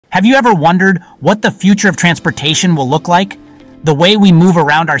Have you ever wondered what the future of transportation will look like? The way we move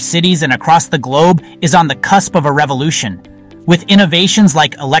around our cities and across the globe is on the cusp of a revolution. With innovations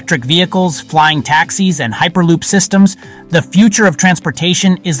like electric vehicles, flying taxis, and hyperloop systems, the future of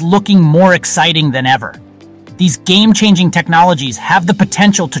transportation is looking more exciting than ever. These game-changing technologies have the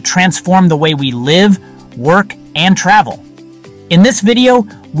potential to transform the way we live, work, and travel. In this video,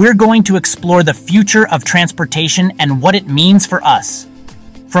 we're going to explore the future of transportation and what it means for us.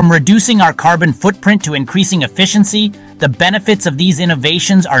 From reducing our carbon footprint to increasing efficiency, the benefits of these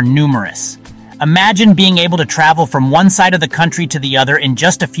innovations are numerous. Imagine being able to travel from one side of the country to the other in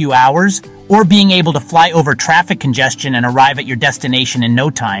just a few hours, or being able to fly over traffic congestion and arrive at your destination in no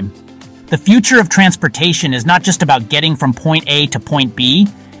time. The future of transportation is not just about getting from point A to point B,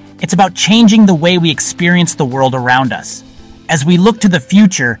 it's about changing the way we experience the world around us. As we look to the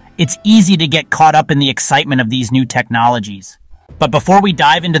future, it's easy to get caught up in the excitement of these new technologies. But before we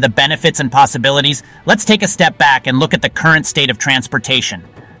dive into the benefits and possibilities, let's take a step back and look at the current state of transportation.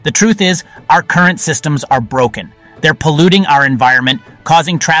 The truth is, our current systems are broken. They're polluting our environment,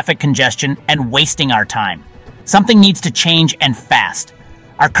 causing traffic congestion, and wasting our time. Something needs to change, and fast.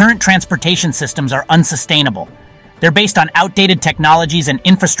 Our current transportation systems are unsustainable. They're based on outdated technologies and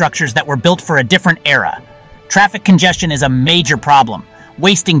infrastructures that were built for a different era. Traffic congestion is a major problem,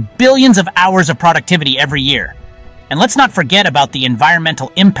 wasting billions of hours of productivity every year. And let's not forget about the environmental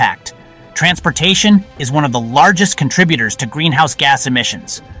impact. Transportation is one of the largest contributors to greenhouse gas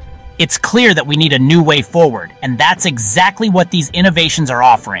emissions. It's clear that we need a new way forward, and that's exactly what these innovations are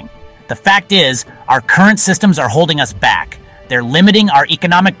offering. The fact is, our current systems are holding us back. They're limiting our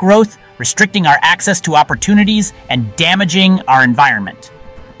economic growth, restricting our access to opportunities, and damaging our environment.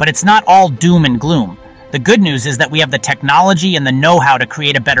 But it's not all doom and gloom. The good news is that we have the technology and the know-how to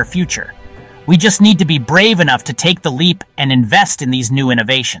create a better future. We just need to be brave enough to take the leap and invest in these new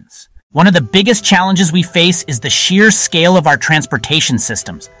innovations. One of the biggest challenges we face is the sheer scale of our transportation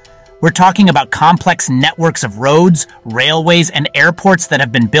systems. We're talking about complex networks of roads, railways, and airports that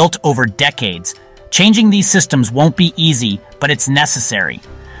have been built over decades. Changing these systems won't be easy, but it's necessary.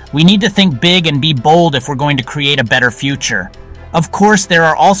 We need to think big and be bold if we're going to create a better future. Of course, there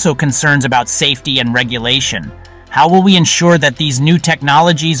are also concerns about safety and regulation. How will we ensure that these new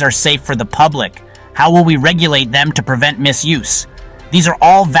technologies are safe for the public? How will we regulate them to prevent misuse? These are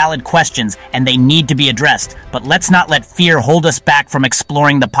all valid questions, and they need to be addressed, but let's not let fear hold us back from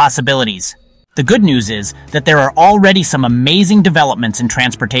exploring the possibilities. The good news is that there are already some amazing developments in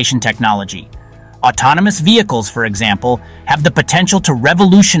transportation technology. Autonomous vehicles, for example, have the potential to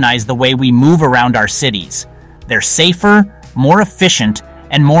revolutionize the way we move around our cities. They're safer, more efficient,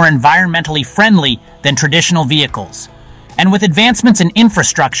 and more environmentally friendly than traditional vehicles. And with advancements in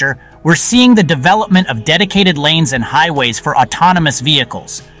infrastructure, we're seeing the development of dedicated lanes and highways for autonomous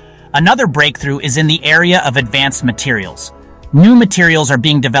vehicles. Another breakthrough is in the area of advanced materials. New materials are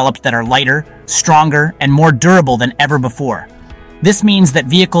being developed that are lighter, stronger, and more durable than ever before. This means that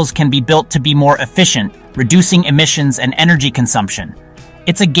vehicles can be built to be more efficient, reducing emissions and energy consumption.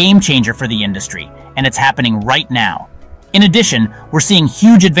 It's a game changer for the industry, and it's happening right now. In addition, we're seeing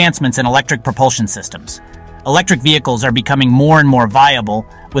huge advancements in electric propulsion systems. Electric vehicles are becoming more and more viable,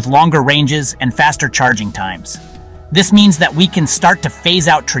 with longer ranges and faster charging times. This means that we can start to phase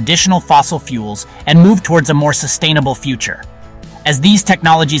out traditional fossil fuels and move towards a more sustainable future. As these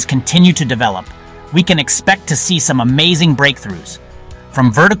technologies continue to develop, we can expect to see some amazing breakthroughs.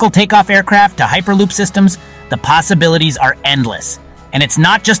 From vertical takeoff aircraft to hyperloop systems, the possibilities are endless. And it's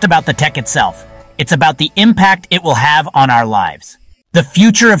not just about the tech itself. It's about the impact it will have on our lives. The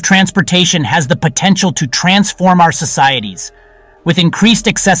future of transportation has the potential to transform our societies. With increased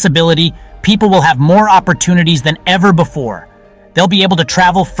accessibility, people will have more opportunities than ever before. They'll be able to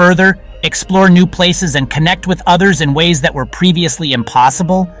travel further, explore new places, and connect with others in ways that were previously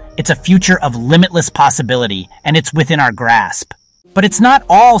impossible. It's a future of limitless possibility, and it's within our grasp. But it's not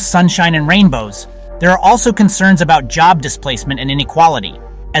all sunshine and rainbows. There are also concerns about job displacement and inequality.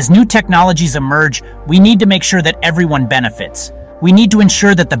 As new technologies emerge, we need to make sure that everyone benefits. We need to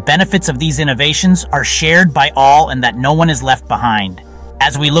ensure that the benefits of these innovations are shared by all and that no one is left behind.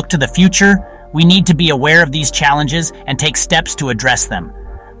 As we look to the future, we need to be aware of these challenges and take steps to address them.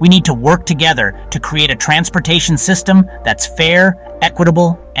 We need to work together to create a transportation system that's fair,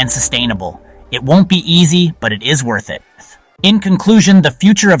 equitable, and sustainable. It won't be easy, but it is worth it. In conclusion, the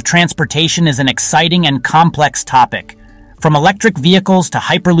future of transportation is an exciting and complex topic. From electric vehicles to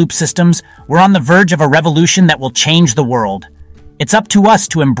hyperloop systems, we're on the verge of a revolution that will change the world. It's up to us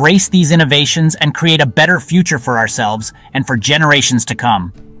to embrace these innovations and create a better future for ourselves and for generations to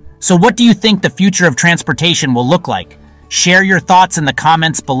come. So what do you think the future of transportation will look like? Share your thoughts in the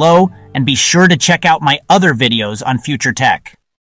comments below, and be sure to check out my other videos on future tech.